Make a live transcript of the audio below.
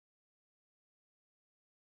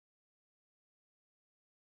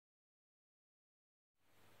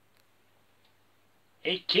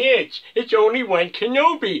Hey kids, it's only one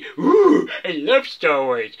Kenobi. Ooh, I love Star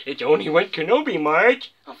Wars. It's only one Kenobi,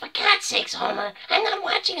 Marge. Oh, for God's sakes, Homer, I'm not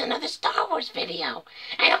watching another Star Wars video.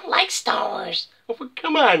 I don't like Star Wars. Oh, well,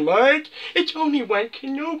 come on, Marge. It's only one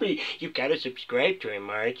Kenobi. You gotta subscribe to him,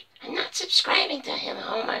 Marge. I'm not subscribing to him,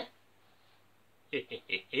 Homer.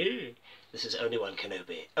 This is only one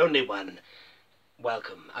Kenobi. Only one.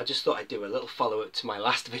 Welcome. I just thought I'd do a little follow-up to my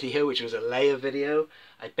last video, which was a Leia video.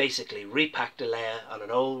 I basically repacked a Leia on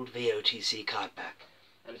an old VOTC card pack.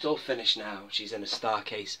 And it's all finished now. She's in a star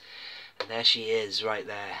case. And there she is, right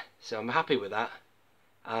there. So I'm happy with that.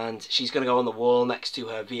 And she's going to go on the wall next to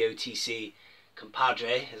her VOTC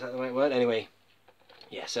compadre. Is that the right word? Anyway.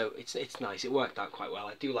 Yeah, so it's nice. It worked out quite well.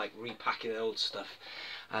 I do like repacking old stuff.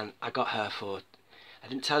 And I got her for... I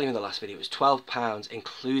didn't tell you in the last video, it was £12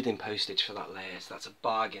 including postage for that Leia, so that's a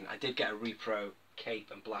bargain. I did get a repro cape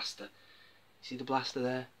and blaster. See the blaster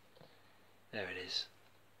there? There it is.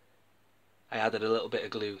 I added a little bit of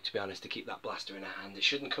glue, to be honest, to keep that blaster in her hand. It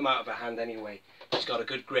shouldn't come out of her hand anyway. She's got a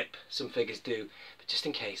good grip, some figures do, but just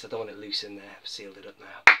in case, I don't want it loose in there. I've sealed it up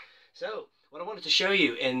now. So, what I wanted to show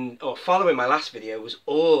you following my last video was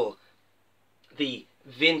all the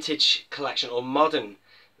vintage collection, or modern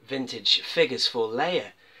vintage figures for Leia,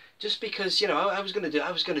 just because, you know, I was going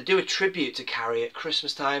to do a tribute to Carrie at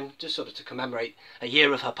Christmas time, just sort of to commemorate a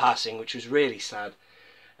year of her passing, which was really sad.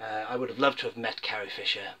 I would have loved to have met Carrie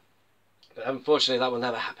Fisher, but unfortunately that will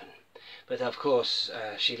never happen. But of course,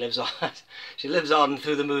 she lives on. She lives on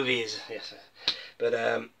through the movies. Yes, but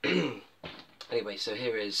anyway, so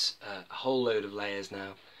here is a whole load of Leias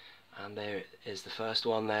now, and there is the first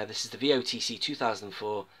one there. This is the VOTC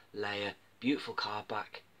 2004 Leia, beautiful card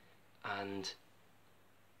back. And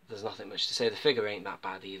there's nothing much to say. The figure ain't that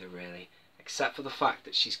bad either, really, except for the fact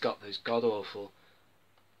that she's got those god-awful,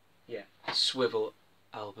 yeah, swivel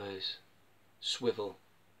elbows, swivel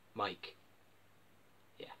mic.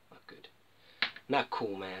 Yeah, not good. Not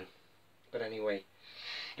cool, man. But anyway,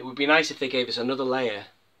 it would be nice if they gave us another Leia.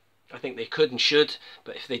 I think they could and should,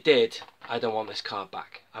 but if they did, I don't want this card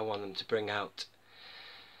back. I want them to bring out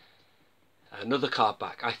another card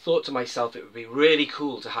back. I thought to myself it would be really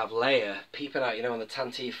cool to have Leia peeping out, you know, on the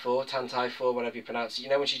Tanti 4, whatever you pronounce it, you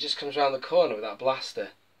know, when she just comes around the corner with that blaster.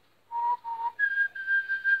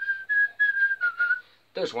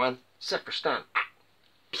 There's one, set for stun.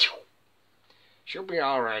 She'll be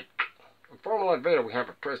alright. In Formula Vader we have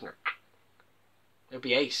a prisoner. It'll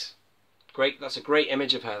be ace. Great, that's a great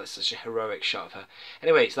image of her. That's such a heroic shot of her.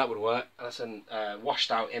 Anyway, so that would work. That's a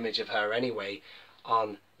washed out image of her anyway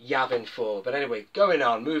on Yavin 4. But anyway,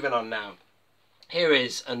 moving on now. Here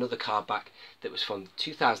is another card back that was from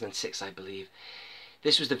 2006, I believe.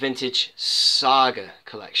 This was the vintage Saga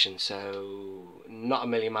collection, so not a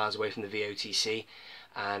million miles away from the VOTC.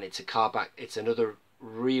 And it's a card back, it's another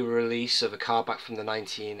re-release of a card back from the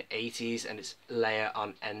 1980s, and it's Leia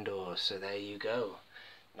on Endor. So there you go.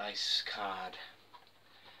 Nice card.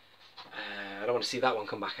 I don't want to see that one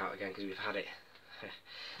come back out again because we've had it.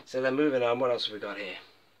 So then moving on, what else have we got here?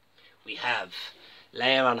 We have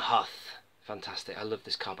Leia on Hoth. Fantastic. I love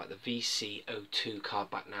this card back. The VC02 card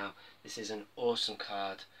back now. This is an awesome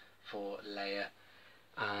card for Leia.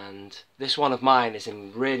 And this one of mine is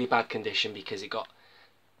in really bad condition because it got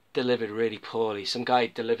delivered really poorly. Some guy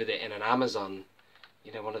delivered it in an Amazon,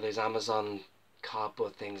 you know, one of those Amazon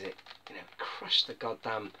cardboard things. It, you know, crushed the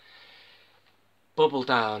goddamn bubble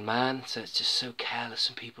down, man. So it's just so careless,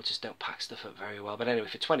 and people just don't pack stuff up very well. But anyway,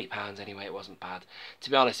 for £20 anyway, it wasn't bad. To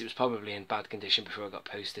be honest, it was probably in bad condition before it got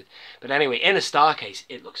posted. But anyway, in a star case,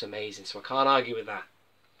 it looks amazing, so I can't argue with that.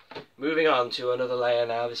 Moving on to another Leia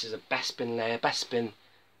now. This is a Bespin Leia. Bespin,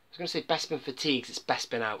 I was going to say Bespin Fatigues. It's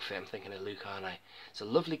Bespin outfit. I'm thinking of Luke, aren't I? It's a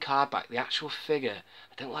lovely card back. The actual figure,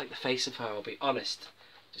 I don't like the face of her, I'll be honest.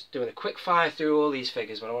 Just doing a quick fire through all these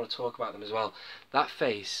figures, but I want to talk about them as well. That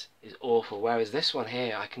face is awful, whereas this one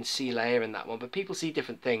here, I can see Leia in that one, but people see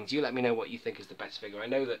different things. You let me know what you think is the best figure. I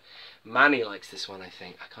know that Manny likes this one, I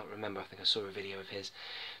think. I can't remember, I think I saw a video of his,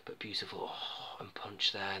 but beautiful. Oh, and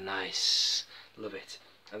punch there, nice. Love it.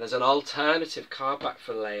 And there's an alternative card back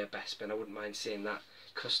for Leia Bespin. I wouldn't mind seeing that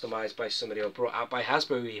customised by somebody or brought out by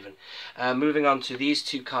Hasbro even. Moving on to these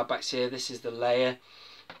two card backs here. This is the Leia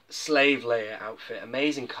Slave Leia outfit.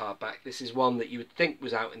 Amazing card back. This is one that you would think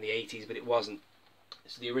was out in the 80s, but it wasn't.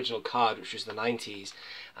 It's the original card, which was the 90s,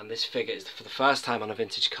 and this figure is for the first time on a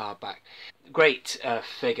vintage card back. Great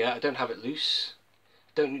figure. I don't have it loose.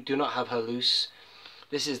 Do not have her loose.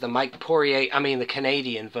 This is the Mike Poirier, I mean the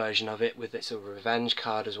Canadian version of it, with its a revenge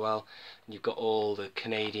card as well. You've got all the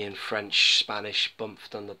Canadian, French, Spanish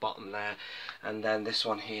bumped on the bottom there. And then this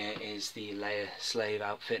one here is the Leia Slave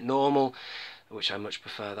outfit. Normal. which I much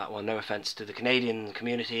prefer that one. No offence to the Canadian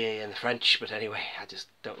community and the French, but anyway, I just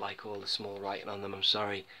don't like all the small writing on them, I'm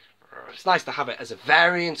sorry. It's nice to have it as a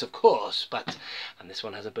variant, of course, but... And this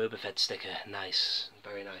one has a Boba Fett sticker. Nice,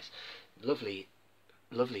 very nice. Lovely,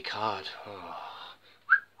 lovely card. Oh,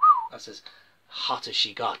 that's as hot as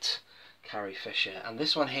she got, Carrie Fisher. And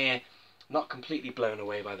this one here, not completely blown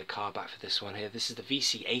away by the card back for this one here. This is the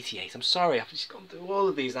VC88. I'm sorry, I've just gone through all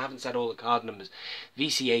of these. I haven't said all the card numbers.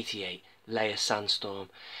 VC88, Leia Sandstorm.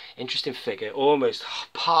 Interesting figure. Almost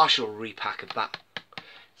partial repack of that,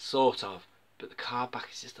 sort of. But the card back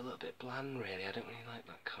is just a little bit bland, really. I don't really like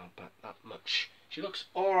that card back that much. She looks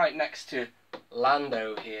alright next to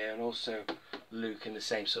Lando here, and also Luke in the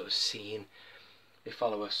same sort of scene. They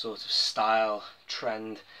follow a sort of style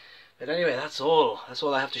trend. But anyway, that's all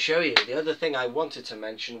I have to show you. The other thing I wanted to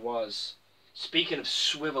mention was, speaking of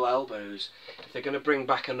swivel elbows, if they're going to bring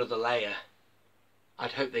back another Leia,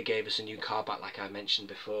 I'd hope they gave us a new card back like I mentioned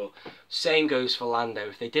before. Same goes for Lando.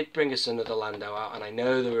 If they did bring us another Lando out, and I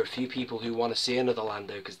know there are a few people who want to see another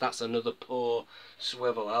Lando, because that's another poor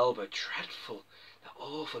swivel elbow. Dreadful. They're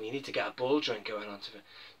awful. You need to get a ball joint going on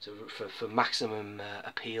for maximum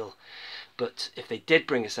appeal. But if they did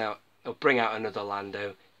bring us out, or bring out another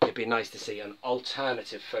Lando, it'd be nice to see an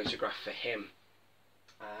alternative photograph for him.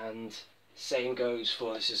 And same goes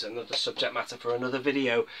for, this is another subject matter for another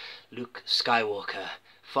video, Luke Skywalker,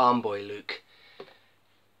 Farm Boy Luke.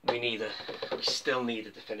 We still need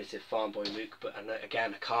a definitive Farm Boy Luke, but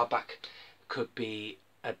again, a card back could be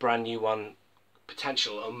a brand new one.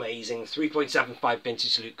 Potential amazing 3.75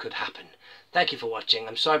 vintage Luke could happen. Thank you for watching.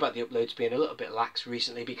 I'm sorry about the uploads being a little bit lax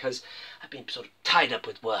recently because I've been sort of tied up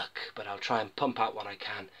with work, but I'll try and pump out what I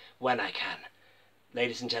can when I can.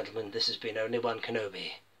 Ladies and gentlemen, this has been Only One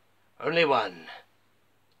Kenobi. Only one.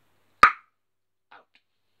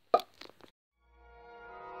 Out.